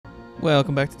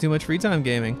Welcome back to Too Much Free Time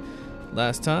Gaming.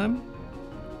 Last time,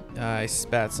 I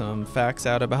spat some facts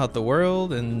out about the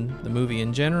world and the movie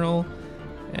in general,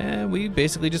 and we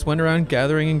basically just went around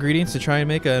gathering ingredients to try and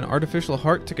make an artificial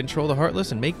heart to control the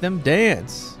heartless and make them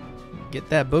dance. Get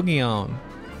that boogie on.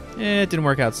 It didn't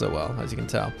work out so well, as you can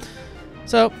tell.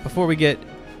 So, before we get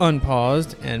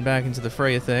unpaused and back into the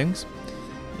fray of things,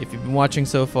 if you've been watching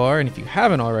so far, and if you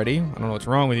haven't already, I don't know what's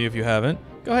wrong with you if you haven't,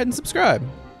 go ahead and subscribe.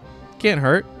 Can't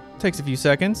hurt. Takes a few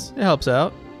seconds. It helps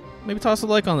out. Maybe toss a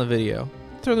like on the video.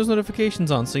 Turn those notifications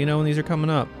on so you know when these are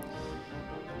coming up.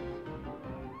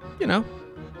 You know,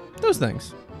 those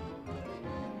things.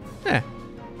 Yeah.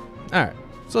 Alright,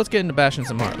 so let's get into bashing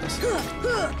some heartless.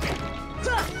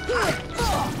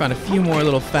 Found a few more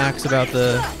little facts about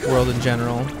the world in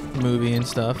general, movie and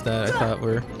stuff that I thought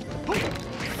were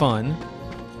fun.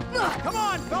 Come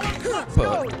on, fellas, let's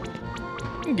But go.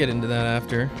 we can get into that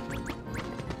after.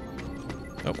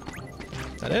 Oh,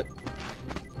 is that it?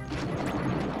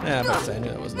 Yeah, I'm about to say, I knew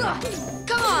that wasn't it.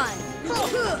 Come on!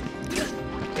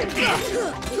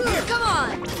 Come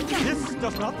on! This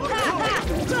does not look good.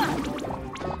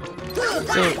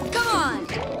 So, Come on!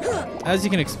 as you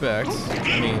can expect,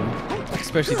 I mean,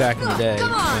 especially back in the day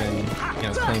when, you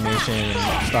know, claymation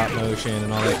and stop motion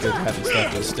and all that good happy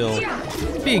stuff was still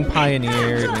being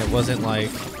pioneered, and it wasn't like,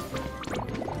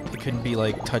 it couldn't be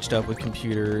like touched up with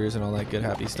computers and all that good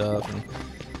happy stuff. And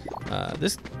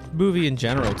this movie in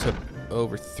general took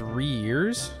over 3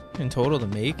 years in total to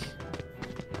make,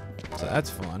 so that's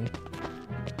fun.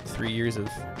 3 years of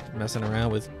messing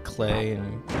around with clay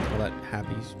and all that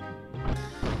happy,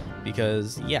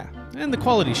 because yeah, and the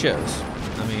quality shows.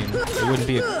 I mean,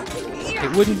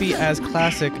 it wouldn't be as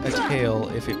classic a tale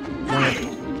if it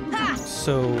weren't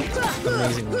so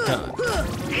amazingly done.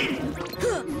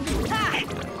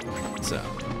 So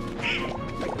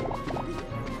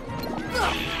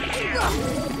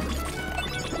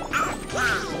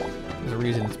there's a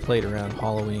reason it's played around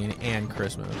Halloween and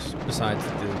Christmas, besides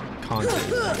the content.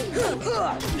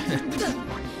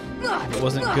 If it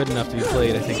wasn't good enough to be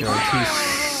played, I think around two.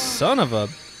 Son of a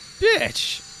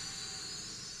bitch!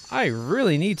 I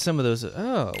really need some of those.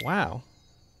 Oh, wow.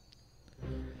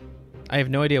 I have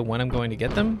no idea when I'm going to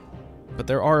get them, but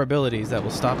there are abilities that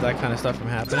will stop that kind of stuff from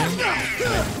happening.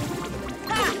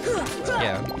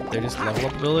 Yeah, they're just level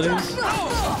up abilities,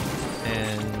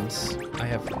 and I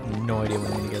have no idea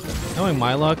when I'm going to get them. Knowing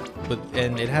my luck,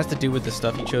 and it has to do with the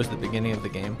stuff you chose at the beginning of the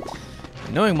game.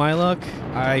 Knowing my luck,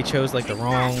 I chose like the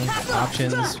wrong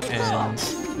options, and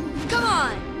Come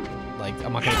on! like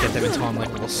I'm not going to get them until I'm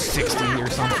like level 60 or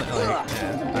something. Like,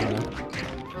 yeah, I don't know.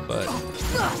 But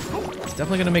it's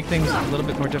definitely going to make things a little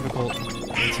bit more difficult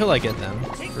until I get them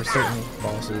for certain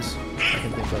bosses I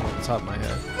can think of off the top of my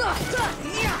head.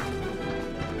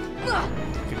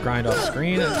 Could grind off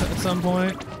screen at some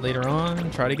point later on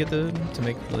and try to get to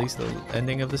make at least the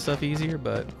ending of the stuff easier,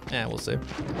 but yeah, we'll see.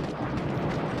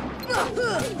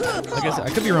 Like I said, I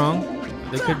could be wrong.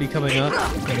 They could be coming up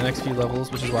in the next few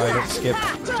levels, which is why I don't skip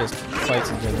just fights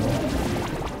in general.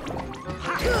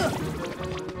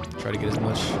 Try to get as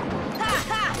much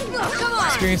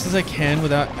experience as I can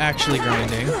without actually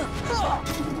grinding.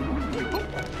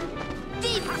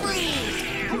 Deep freeze!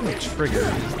 I think the trigger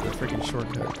is the freaking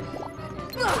shortcut.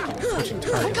 Switching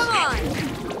targets. Come on!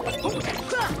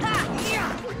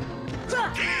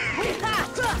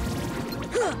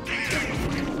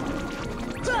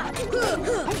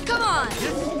 Come on!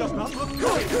 This does not look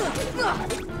good.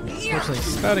 Unfortunately,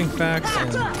 spouting facts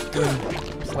and doing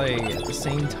play at the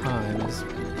same time is a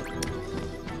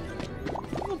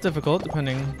little difficult,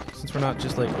 depending, since we're not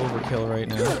just like overkill right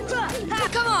now.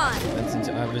 Come on! And since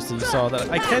obviously you saw that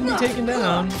I can be taken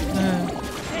down,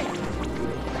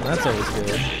 that's always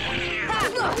good.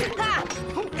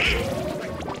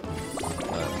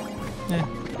 But,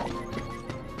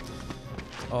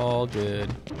 it's all good.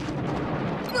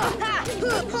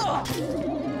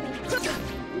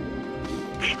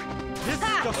 This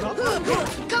does not look good.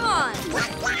 Come on!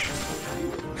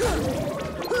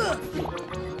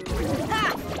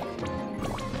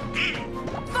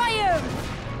 Fire!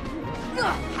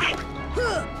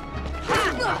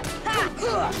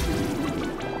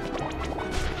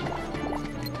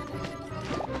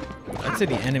 I'd say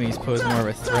the enemies pose more of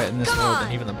a threat in this world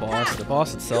than even the boss. The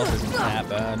boss itself isn't that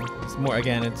bad. It's more,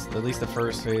 again, it's at least the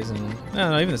first phase, and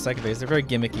no, even the second phase. They're very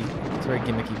gimmicky. It's a very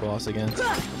gimmicky boss again.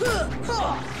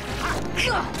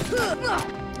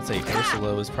 I'd say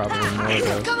Ursula is probably more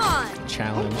of a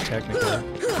challenge, technically,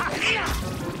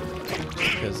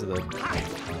 because of the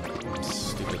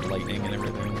stupid lightning and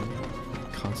everything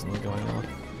constantly going off.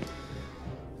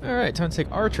 Alright, time to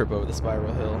take our trip over the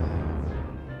Spiral Hill.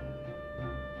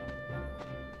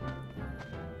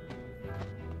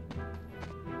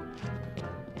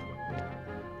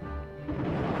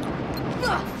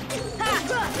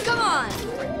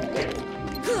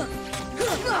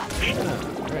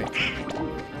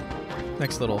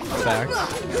 Next little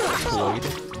factoid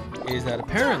is that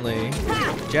apparently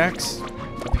Jack's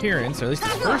appearance, or at least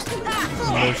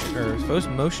his first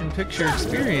motion picture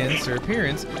experience or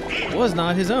appearance, was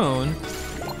not his own.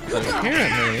 But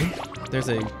apparently, there's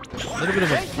a little bit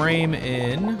of a frame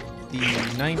in the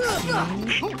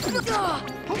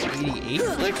 1988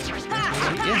 flick?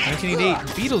 Yeah, 1988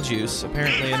 Beetlejuice.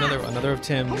 Apparently another of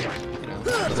Tim,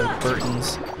 another of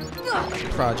Burton's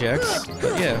projects.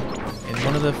 But yeah, in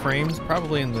one of the frames,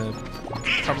 probably in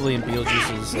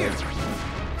Beetlejuice's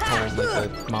home, like the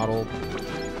model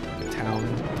town.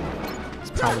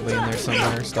 It's probably in there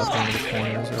somewhere, stuffed into the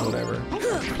corners or whatever.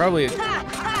 Probably.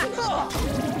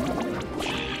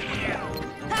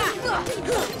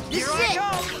 This is it!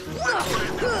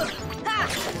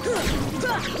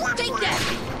 Take that!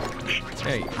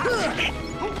 Hey.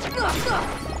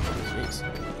 Jeez.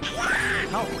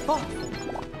 How thoughtful.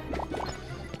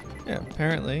 Yeah,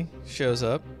 apparently shows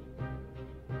up.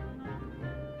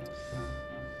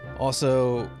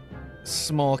 Also,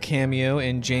 small cameo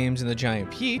in James and the Giant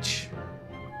Peach.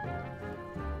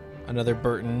 Another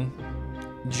Burton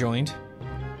joint.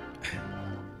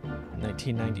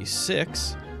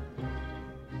 1996.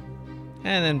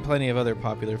 And then plenty of other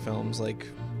popular films, like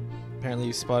apparently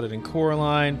he's spotted in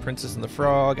Coraline, Princess and the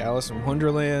Frog, Alice in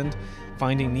Wonderland,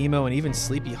 Finding Nemo, and even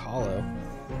Sleepy Hollow.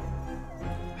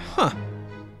 Huh.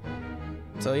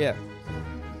 So yeah.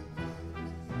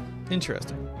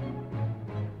 Interesting.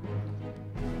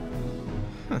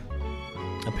 Huh.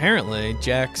 Apparently,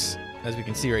 Jack's, as we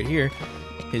can see right here,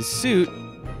 his suit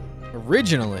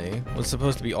originally was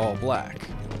supposed to be all black,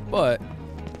 but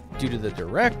due to the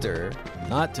director,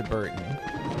 not to Burton,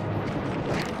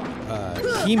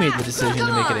 he made the decision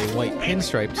to make it a white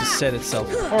pinstripe to set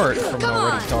itself apart from an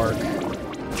already dark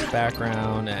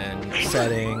background and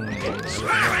setting and everything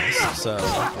else. So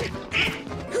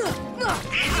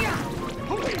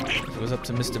if it was up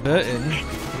to Mr. Burton,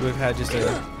 he would have had just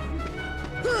a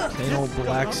plain old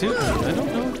black suit. I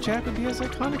don't know if Jack would be as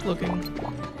iconic looking.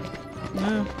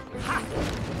 No.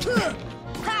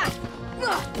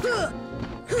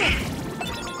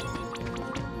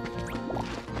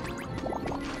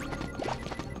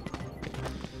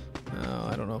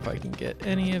 I don't know if I can get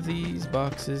any of these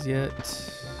boxes yet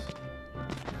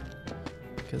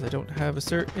because I don't have a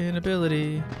certain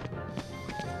ability.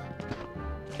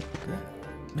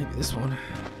 Maybe this one.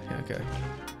 Yeah, okay.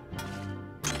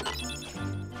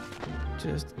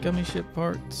 Just gummy ship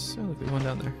parts. Oh, look, there's one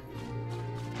down there.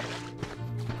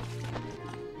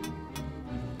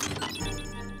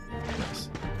 Nice.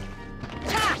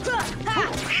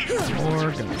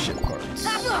 More gummy ship parts.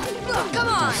 Come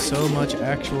on! So much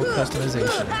actual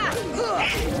customization.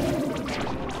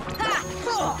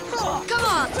 Come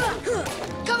on!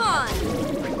 Come on!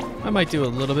 I might do a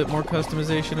little bit more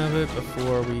customization of it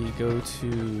before we go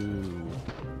to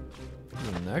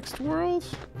the next world.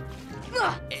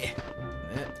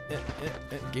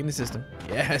 Game the system.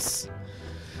 Yes.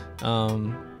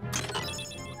 Oh,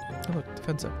 look,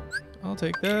 defense up. I'll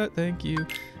take that. Thank you.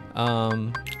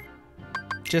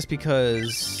 Just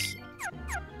because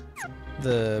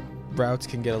the routes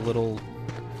can get a little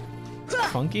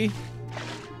funky,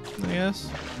 I guess.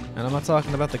 And I'm not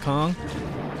talking about the Kong.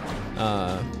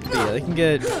 But yeah, they can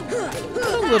get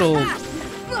a little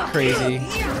crazy.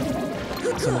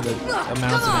 Some of the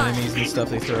amounts of enemies and stuff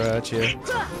they throw at you.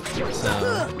 So,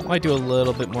 might do a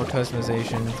little bit more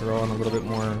customization, throw on a little bit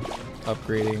more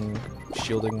upgrading,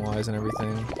 shielding wise and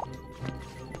everything.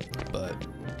 But,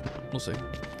 we'll see.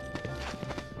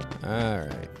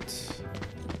 Alright.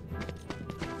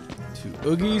 To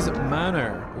Oogies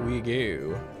Manor we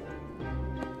go.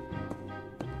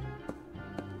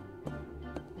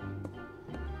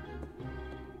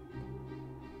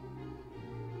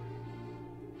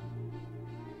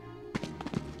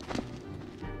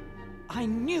 I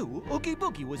knew Oogie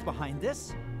Boogie was behind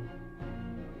this.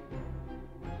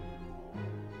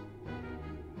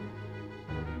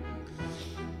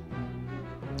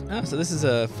 Oh, so this is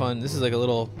a fun, this is like a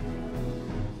little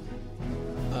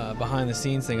behind the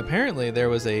scenes thing. Apparently there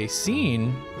was a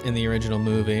scene in the original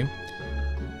movie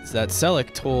that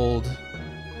Selleck told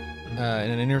in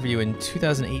an interview in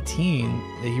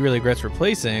 2018 that he really regrets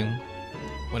replacing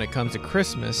when it comes to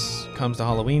Christmas, comes to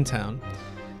Halloween Town.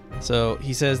 So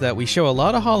he says that we show a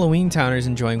lot of Halloween Towners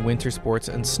enjoying winter sports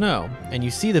and snow, and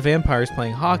you see the vampires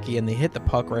playing hockey and they hit the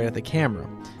puck right at the camera.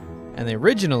 And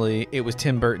originally it was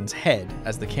Tim Burton's head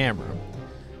as the camera.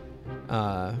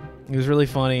 It was really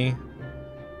funny.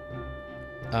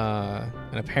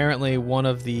 And apparently one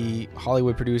of the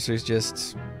Hollywood producers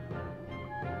just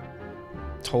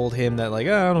told him that like,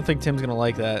 oh, I don't think Tim's gonna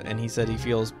like that, and he said he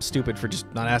feels stupid for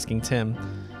just not asking Tim.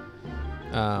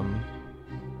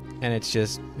 And it's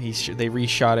just they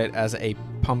reshot it as a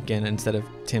pumpkin instead of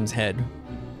Tim's head.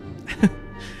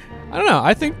 I don't know.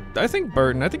 I think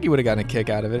Burton. I think he would have gotten a kick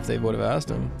out of it if they would have asked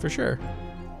him for sure.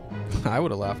 I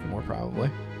would have laughed more probably.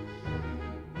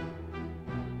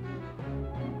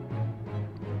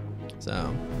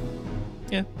 So,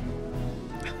 yeah.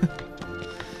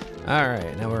 All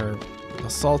right, now we're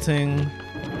assaulting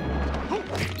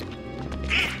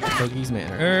Oogie's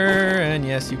Manor, and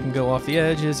yes, you can go off the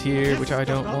edges here, which I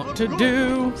don't want to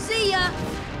do. See ya!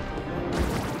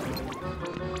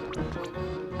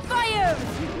 Fire!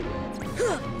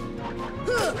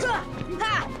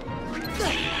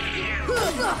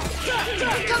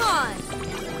 Come on!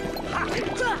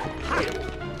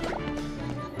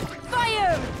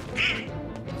 Fire!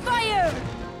 Fire!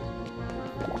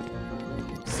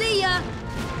 See ya!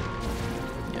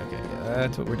 Yeah, okay, yeah,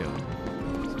 that's what we're doing. So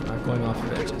we're not going off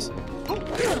the edges.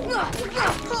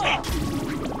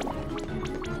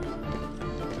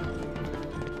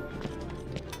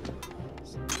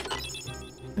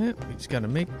 Yep, we just gotta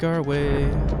make our way.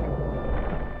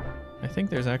 I think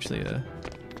there's actually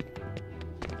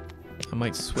I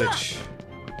might switch.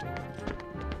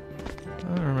 I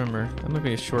don't remember. That might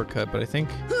be a shortcut, but I think.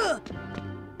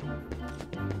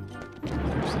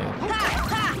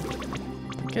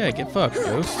 Okay, get fucked,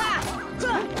 Ghost.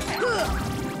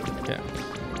 Okay.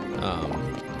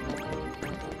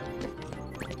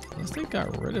 Unless they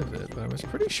got rid of it, but I was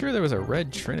pretty sure there was a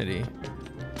red Trinity.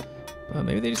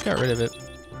 Maybe they just got rid of it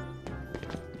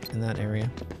in that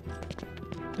area.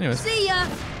 Anyways. See ya!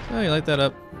 Oh, you light that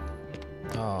up.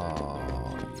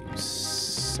 Oh, you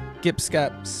scally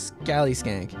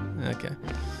skank. Okay.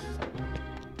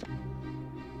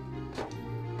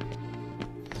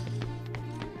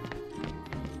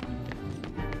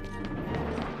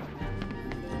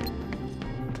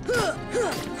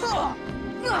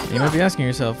 You might be asking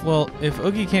yourself, well, if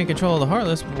Oogie can't control the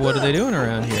Heartless, what are they doing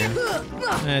around here?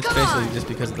 It's basically just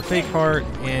because of the fake heart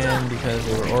and because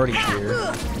they were already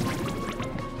here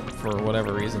for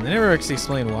whatever reason. They never actually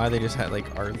explain why they just had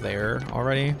are there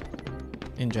already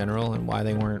in general and why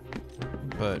they weren't,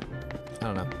 but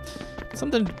I don't know.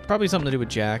 Probably something to do with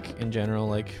Jack in general,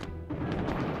 like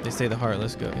they say the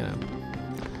Heartless go,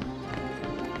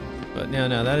 But no,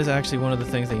 that is actually one of the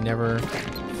things they never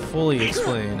fully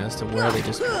explain as to where they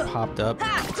just popped up,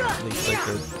 at least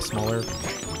the smaller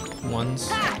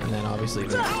ones, and then obviously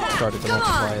they started to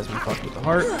multiply as we fucked with the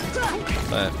heart.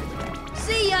 But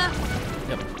see ya.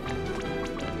 Yep.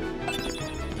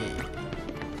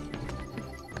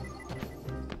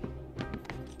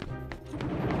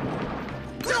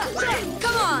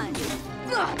 Come on.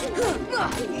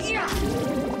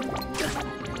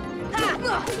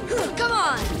 Come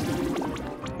on.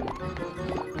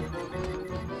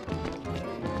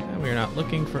 We are not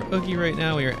looking for Oogie right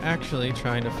now. We are actually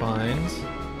trying to find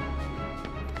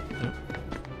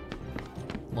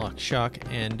Lock, Shock,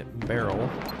 and Barrel.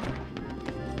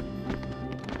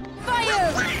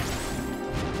 Fire!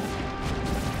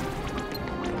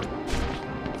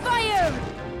 Fire!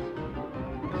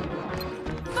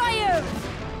 Fire!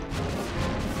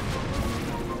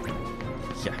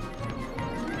 Yeah.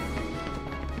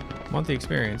 Want the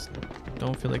experience.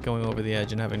 Don't feel like going over the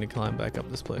edge and having to climb back up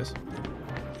this place.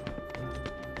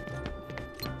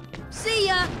 See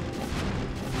ya!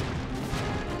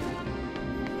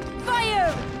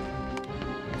 Fire!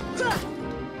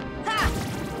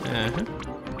 Uh-huh.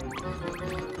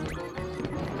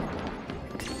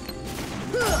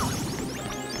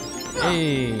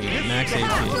 Hey, max AP.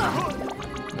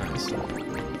 Nice.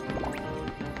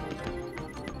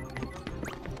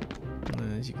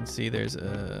 As you can see, there's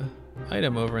a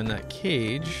item over in that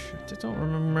cage. I just don't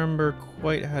remember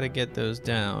quite how to get those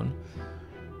down.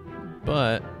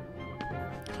 But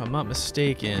if I'm not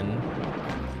mistaken,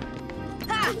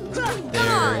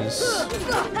 there's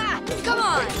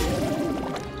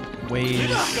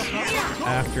ways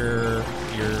after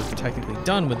you're technically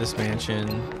done with this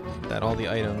mansion that all the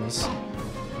items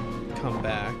come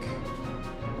back,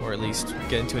 or at least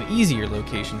get into an easier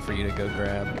location for you to go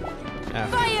grab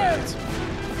after the fact.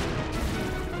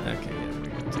 Okay, yeah,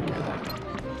 there we go. Take care of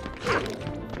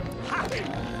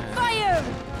Fire!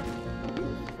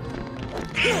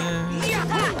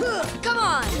 Come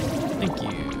on! Thank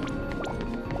you.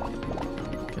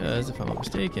 Because if I'm not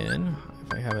mistaken,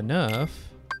 if I have enough,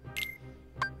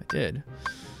 I did.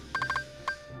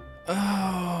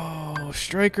 Oh,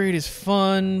 strike rate is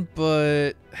fun,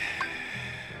 but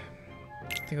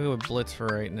I think I'll go with Blitz for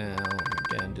right now.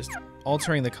 Again, just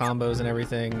altering the combos and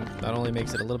everything not only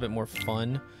makes it a little bit more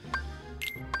fun,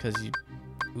 because you.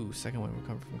 Ooh, second wind will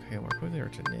come from KO more quickly. Or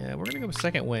yeah, we're gonna go with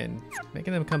second wind.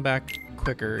 Making them come back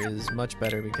quicker is much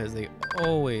better because they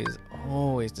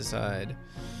always decide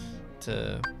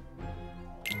to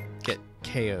get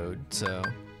KO'd. So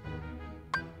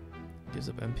gives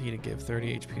up MP to give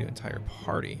 30 HP to entire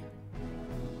party.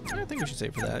 I think we should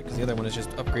save for that because the other one is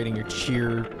just upgrading your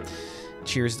cheers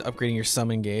is upgrading your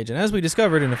summon gauge. And as we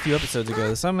discovered in a few episodes ago,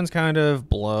 the summons kind of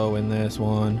blow in this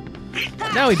one.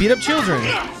 Now we beat up children.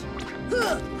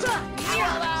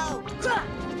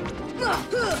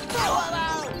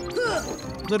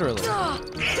 Literally.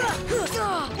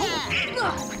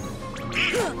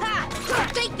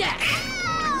 Take that!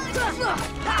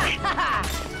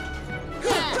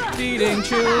 Beating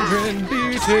children,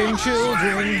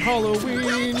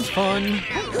 Halloween fun.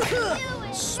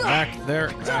 Smack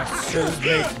their asses,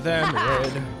 make them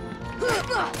red.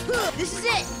 This is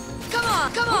it! Come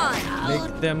on, come on!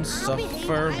 Make them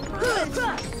suffer.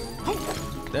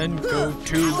 Then go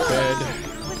to bed.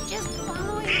 was just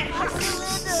following my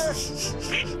brother.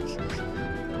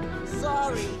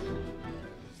 Sorry.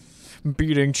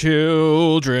 Beating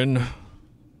children.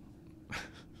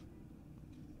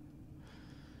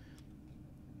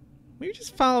 We're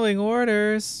just following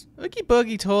orders. Oogie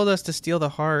Boogie told us to steal the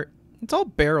heart. It's all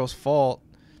Barrel's fault.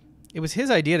 It was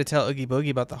his idea to tell Oogie Boogie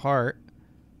about the heart.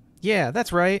 Yeah,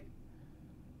 that's right.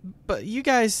 But you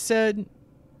guys said...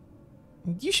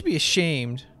 You should be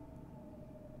ashamed.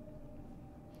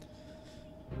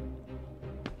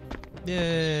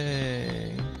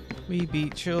 Yay. We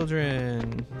beat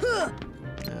children.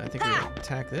 I think we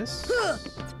attack this.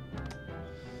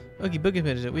 Oogie Boogie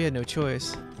admitted it. We had no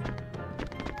choice.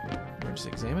 We'll just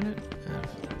examine it.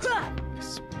 I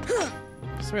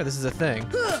swear this is a thing.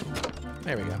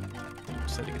 There we go.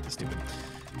 Just had to get this stupid.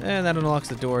 And that unlocks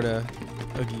the door to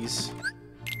Oogie's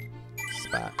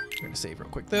spot. We're gonna save real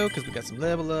quick though, because we got some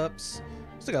level ups.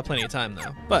 Still got plenty of time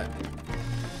though. But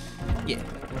yeah.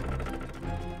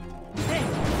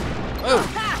 Oh!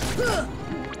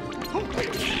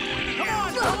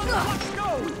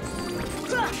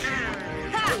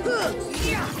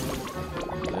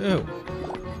 Oh.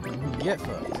 Get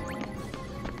fucked.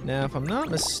 Now, if I'm not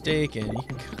mistaken, you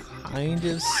can kind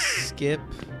of skip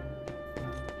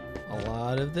a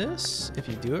lot of this if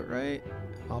you do it right.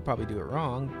 I'll probably do it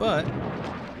wrong, but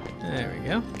there we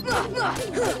go.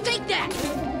 Take that!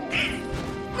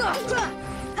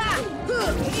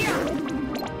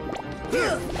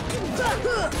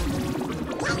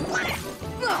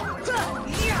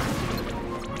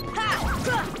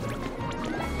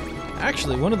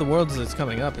 Actually, one of the worlds that's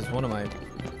coming up is one of my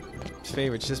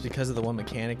favorites just because of the one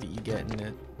mechanic that you get in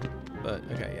it. But,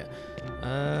 okay,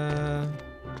 yeah.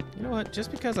 You know what?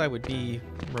 Just because I would be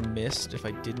remiss if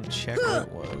I didn't check what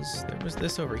it was. There was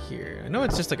this over here. I know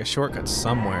it's just like a shortcut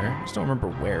somewhere. I just don't remember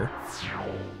where.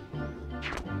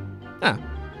 Ah.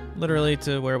 Literally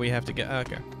to where we have to get.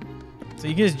 Okay. So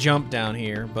you can just jump down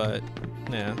here, but,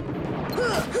 yeah.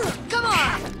 Come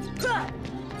on!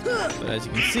 But as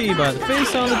you can see by the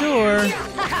face on the door,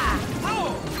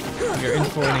 you're in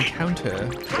for an encounter.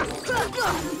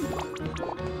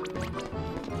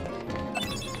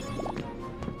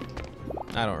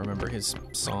 I don't remember his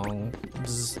song.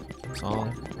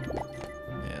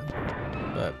 Yeah.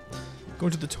 But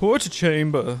going to the torture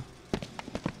chamber.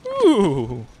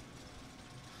 Ooh.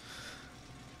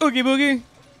 Oogie Boogie,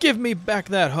 give me back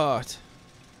that heart.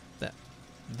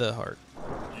 The heart.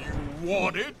 You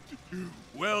want it?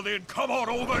 Well then come on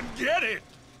over and get it!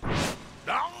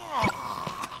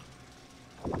 Ah!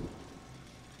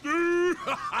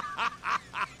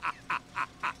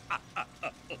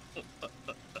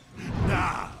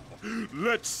 Now,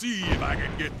 let's see if I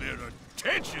can get their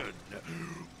attention.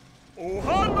 Oh,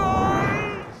 hi,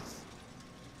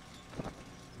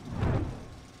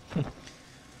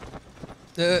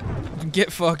 boys!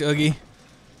 Get fucked, Oogie.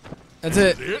 That's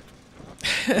it.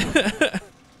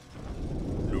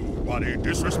 Nobody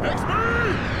disrespects me!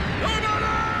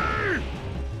 Nobody!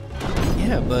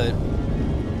 Yeah, but...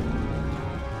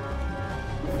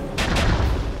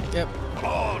 Yep. Come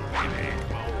on,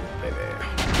 baby.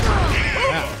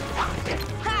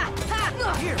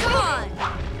 Come on!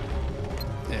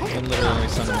 Yeah, you can literally only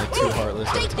summon like 2 Heartless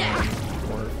at a time.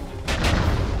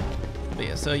 But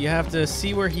yeah, so you have to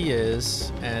see where he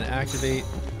is and activate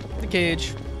the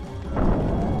cage.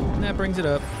 And that brings it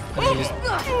up. And then you just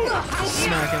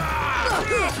smack him.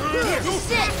 This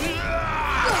is it!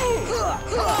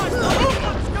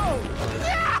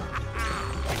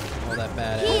 All that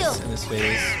badass in his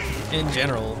face. In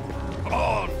general. Come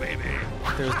on, baby.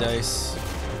 There's dice.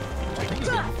 I think he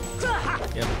did.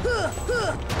 Yep.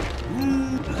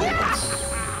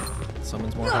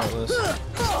 Someone's more heartless.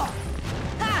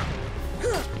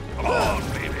 Come on,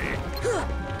 baby.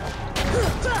 Come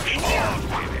on,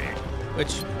 baby.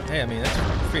 Which, hey, I mean, that's a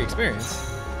free experience.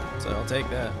 So I'll take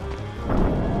that.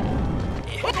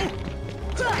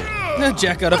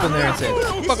 Jack got up in there and said,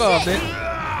 fuck off, bitch.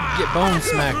 Get bone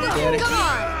smacked, daddy. Come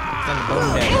on. It's on the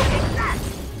bone daddy.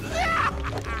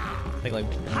 I think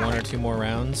like 1 or 2 more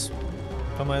rounds.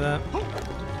 Something like that.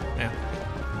 Yeah.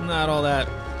 Not all that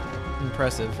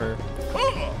impressive for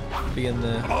being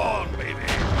the Come on, baby.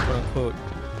 quote unquote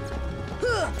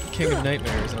king of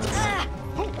nightmares and all that.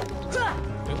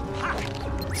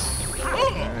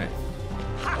 Alright.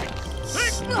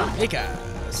 Snake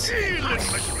eyes. Feel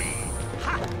it, machine.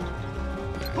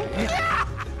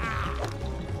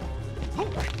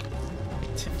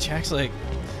 Jack's like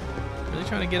really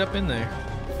trying to get up in there.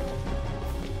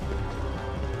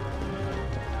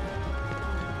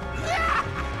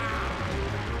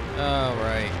 Oh,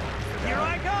 right. Here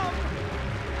I come!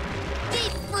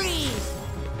 Deep freeze.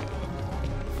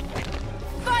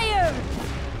 Fire.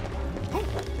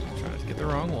 Trying to get the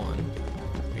wrong one.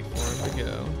 Wait for him to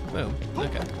go. Boom.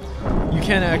 Okay. You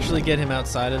can actually get him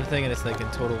outside of the thing, and it's like a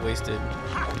total wasted.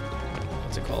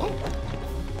 What's it called?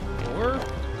 Or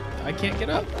I can't get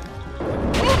up.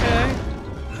 Okay.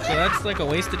 So that's like a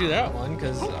waste to do that one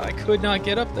because I could not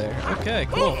get up there. Okay,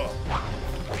 cool.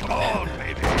 Come on,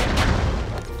 baby.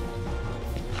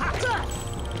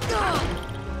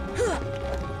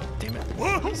 Damn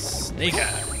it. Snake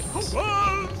eyes.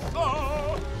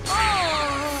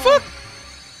 Fuck!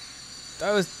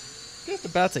 I was just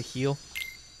about to heal.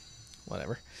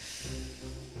 Whatever.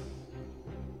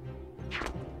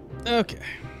 Okay.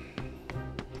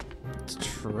 Let's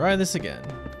try this again.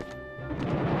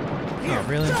 Oh,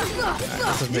 really? Alright,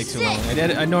 this doesn't take too long.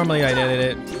 I normally I'd edit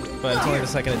it, but it's only the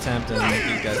second attempt, and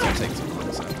these guys don't take too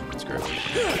long, so screw it.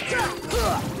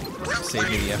 Save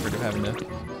me the effort of having to do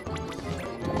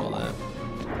all that.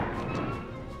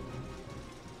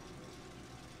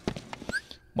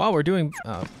 While we're doing,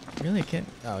 really I can't.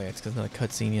 Oh yeah, it's because not a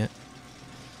cutscene yet.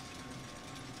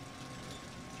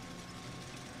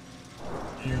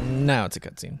 Now it's a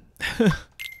cutscene.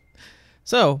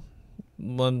 So,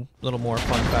 one little more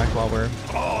fun fact while we're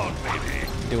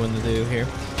doing the do here.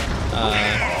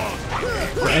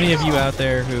 For any of you out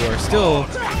there who are still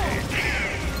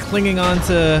clinging on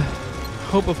to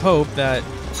hope of hope that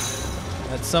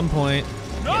at some point,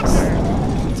 yes,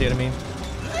 see what I mean?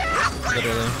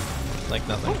 Literally, like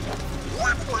nothing.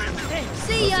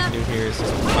 See All ya. you can do here is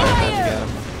just fire back to get him.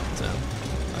 So,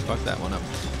 I fucked that one up.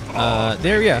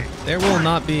 There will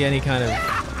not be any kind of,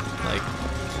 like,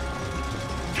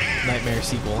 Nightmare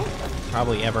sequel,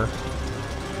 probably ever.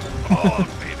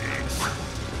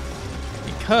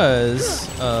 Because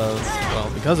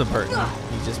of Burton.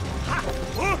 He just...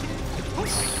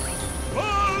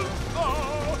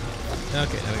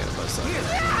 Okay, now we got a buzzsaw.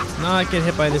 Let's not get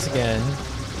hit by this again.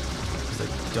 Because I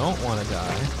don't want to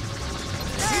die.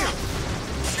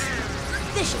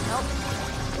 This should help.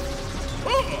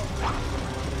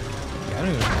 Yeah, I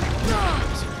don't even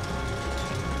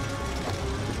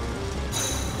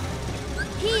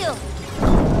Heal.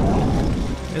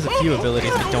 There's a few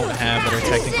abilities I don't have that are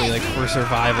technically like for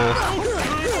survival.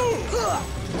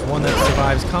 There's one that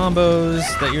survives combos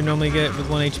that you normally get with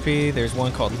 1 HP. There's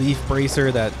one called Leaf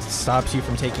Bracer that stops you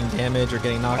from taking damage or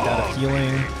getting knocked out of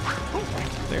healing.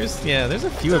 There's a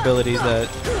few abilities that,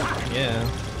 yeah.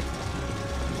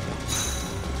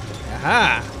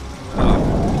 Aha! Oh.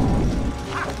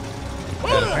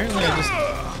 But apparently I just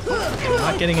am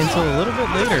not getting until a little bit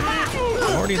later.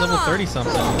 I'm already level 30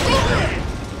 something.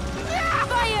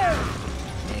 Fire.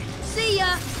 See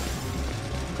ya.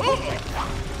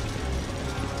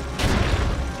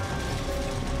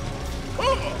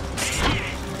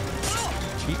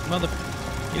 Cheap mother...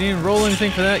 You didn't roll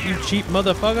anything for that, you cheap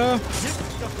motherfucker?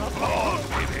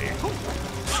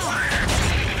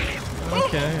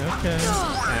 Okay.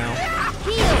 Ow.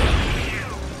 Heal.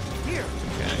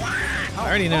 Okay. I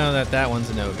already know that one's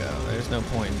a no-go. There's no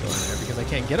point in going there because I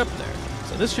can't get up there.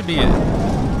 So this should be it.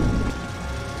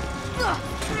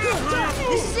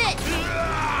 This is it.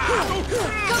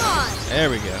 Come on. There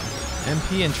we go.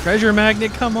 MP and treasure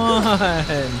magnet, come on!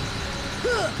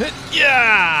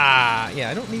 Yeah! Yeah,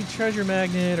 I don't need treasure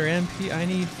magnet or MP. I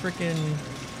need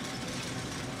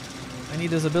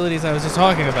those abilities I was just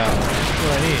talking about. That's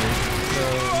what I need. So,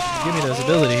 give me those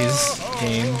abilities,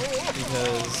 game,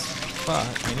 because, fuck,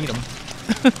 I need them.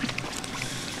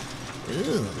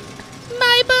 Ew.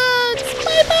 My bugs!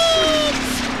 My bugs!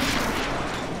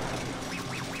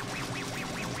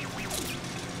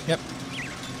 Yep.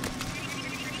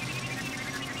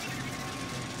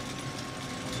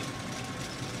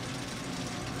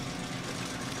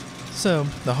 So,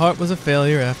 the heart was a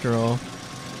failure after all.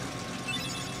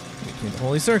 We came to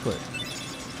Holy Circlet.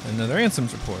 Another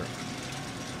Ansem's report.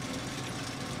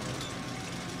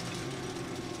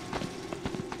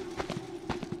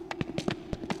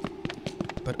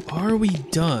 But are we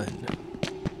done?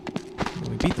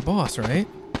 We beat the boss, right?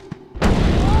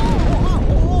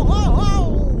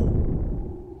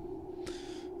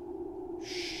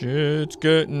 Shit's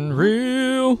getting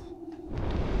real.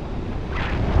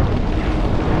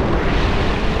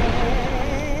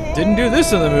 Didn't do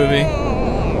this in the movie.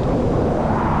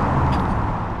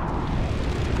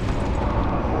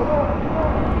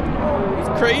 He's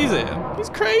crazy. He's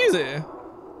crazy.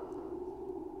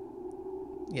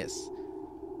 Yes.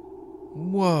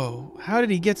 Whoa, how did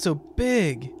he get so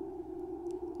big?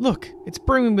 Look, it's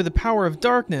brimming with the power of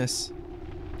darkness.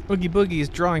 Oogie Boogie is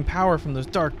drawing power from those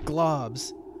dark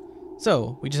globs.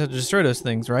 So, we just have to destroy those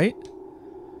things, right?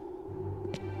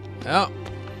 Oh.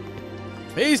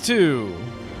 Phase 2.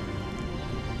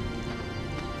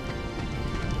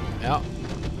 Yeah.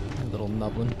 Little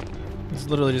nublin. It's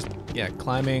literally just, yeah,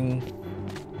 climbing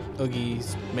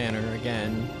Oogie's manor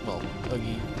again. Well,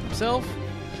 Oogie himself.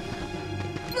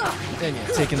 And yeah,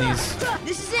 taking these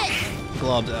This is it.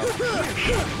 globs out.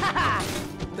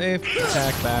 They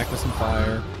attack back with some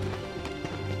fire.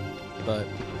 But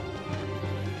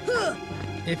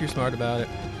if you're smart about it,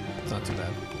 it's not too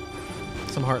bad.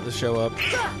 Some Heartless show up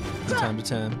from time to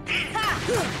time.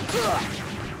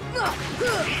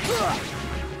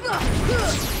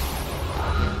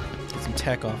 Get some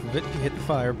tech off of it. You hit the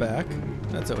fire back.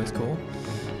 That's always cool.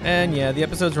 And yeah, the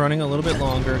episode's running a little bit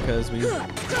longer because we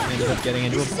ended up getting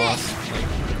into a boss like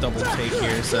double take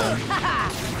here, so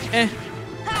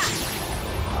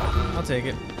I'll take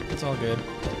it. It's all good.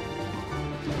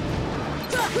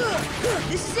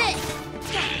 This is it.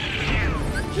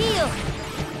 Heal.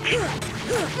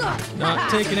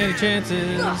 Not taking any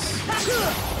chances.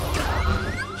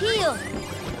 Heal.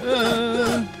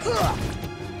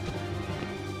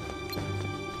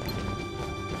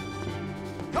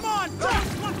 Come on,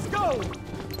 brats, let's go!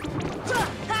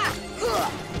 Take that!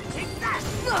 Take that!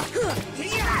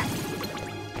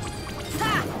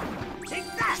 Take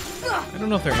that! I don't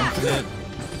know if they're infinite.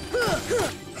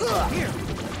 Here!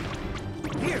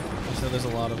 Here! So there's a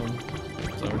lot of them.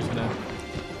 So we're just gonna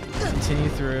continue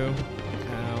through.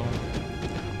 Ow.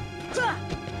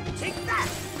 Take that!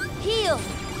 Heal.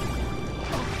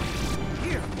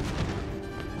 Here!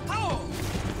 Oh!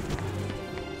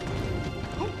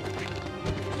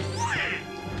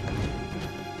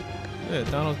 Good,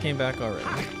 Donald came back already.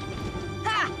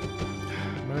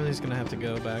 Marley's gonna have to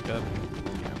go back up.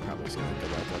 Yeah, I'm probably just gonna go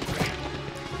back up.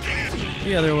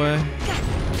 The other way.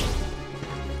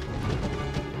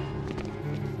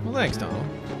 Well, thanks, Donald.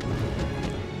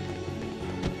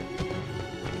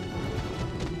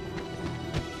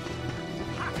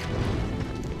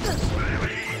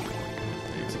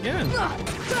 Thanks again.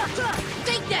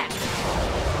 Take that.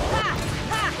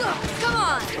 Come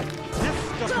on. This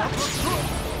does not look good!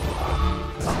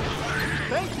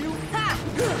 Thank you!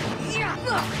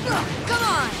 Come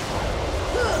on.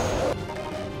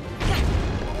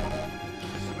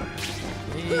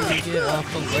 Hey, get off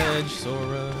the ledge,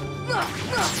 Sora.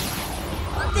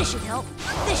 This should help.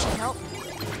 This should help.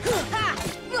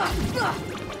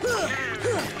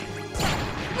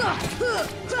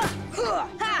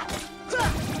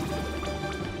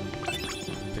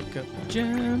 Pick up the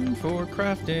gem for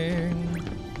crafting.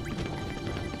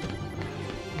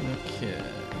 Okay.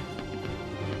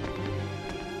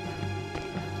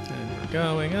 And we're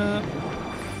going up.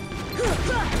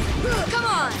 Come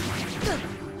on.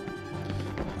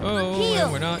 Oh, Heal.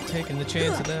 and we're not taking the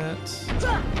chance of that.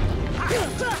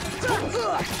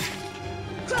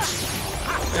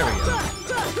 There we go.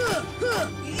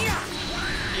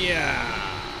 Yeah.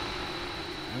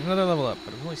 Another level up,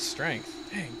 but only strength.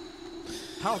 Dang.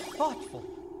 How thoughtful!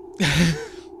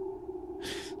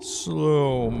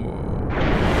 Slow-mo.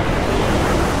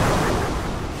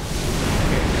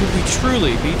 Okay, could we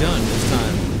truly be done this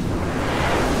time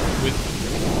with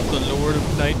the Lord of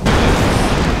Nightmares?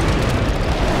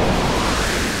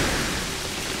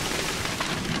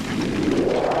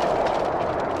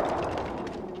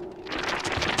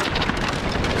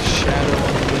 Shadow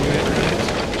on the moon, right?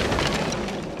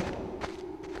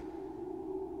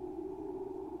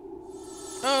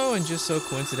 Oh, and just so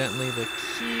coincidentally, the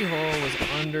keyhole was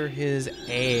under his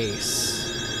ace.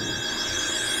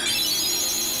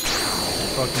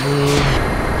 Fuck moon.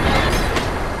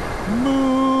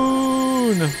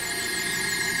 Moon!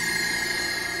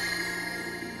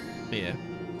 But yeah.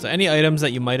 So any items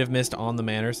that you might have missed on the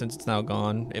manor, since it's now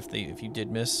gone, if you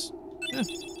did miss,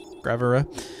 Gravera,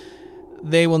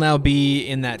 they will now be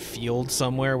in that field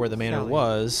somewhere where the manor Sally,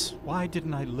 was, Why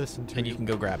didn't I listen to and you can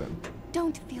go grab him.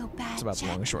 Don't feel bad, That's about the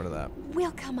long and short of that.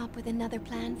 We'll come up with another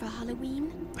plan for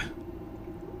Halloween.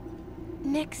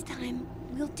 Next time,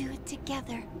 we'll do it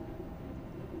together.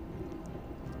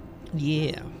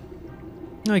 Yeah.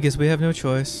 I guess we have no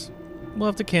choice. We'll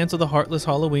have to cancel the Heartless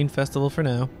Halloween Festival for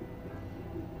now.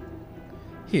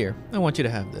 Here, I want you to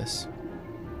have this.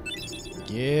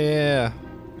 Yeah.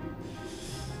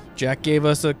 Jack gave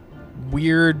us a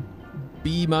weird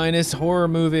B- horror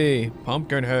movie,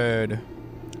 Pumpkinhead.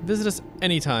 Visit us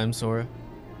anytime, Sora.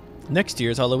 Next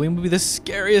year's Halloween will be the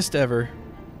scariest ever.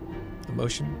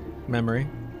 Emotion, memory,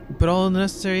 put all in the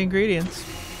necessary ingredients.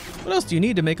 What else do you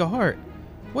need to make a heart?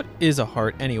 What is a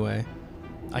heart anyway?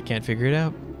 I can't figure it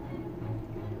out.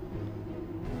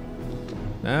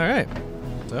 Alright,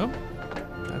 so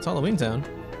that's Halloween Town.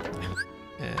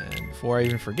 And before I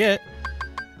even forget,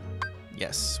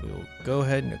 yes, we will go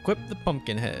ahead and equip the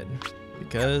pumpkin head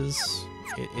because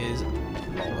it is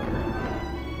baller.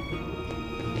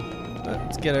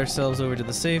 Let's get ourselves over to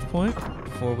the save point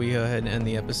before we go ahead and end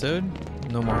the episode.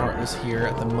 No more Heartless here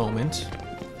at the moment.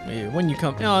 When you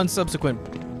come, on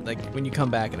subsequent, like when you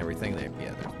come back and everything,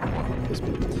 yeah, there's more Heartless.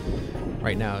 But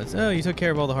right now, it's you took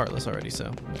care of all the Heartless already,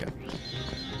 so okay.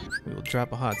 We will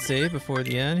drop a hot save before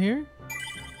the end here.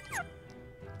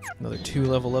 Another 2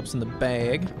 level ups in the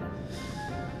bag.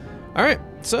 Alright,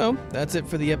 so that's it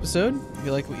for the episode. If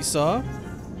you like what you saw,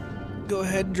 go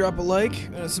ahead and drop a like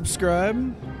and a subscribe.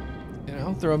 You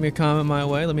know, throw me a comment my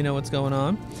way. Let me know what's going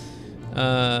on.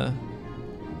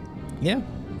 Yeah,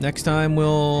 next time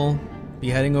we'll be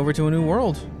heading over to a new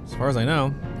world, as far as I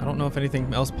know. I don't know if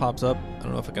anything else pops up. I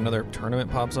don't know if like another tournament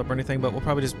pops up or anything, but we'll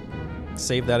probably just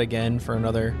save that again for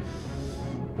another.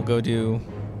 We'll go do,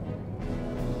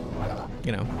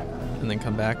 you know, and then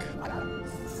come back.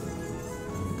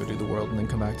 Go do the world and then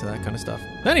come back to that kind of stuff.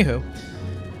 Anywho,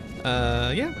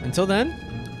 yeah, until then,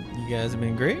 you guys have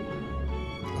been great.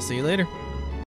 I'll see you later.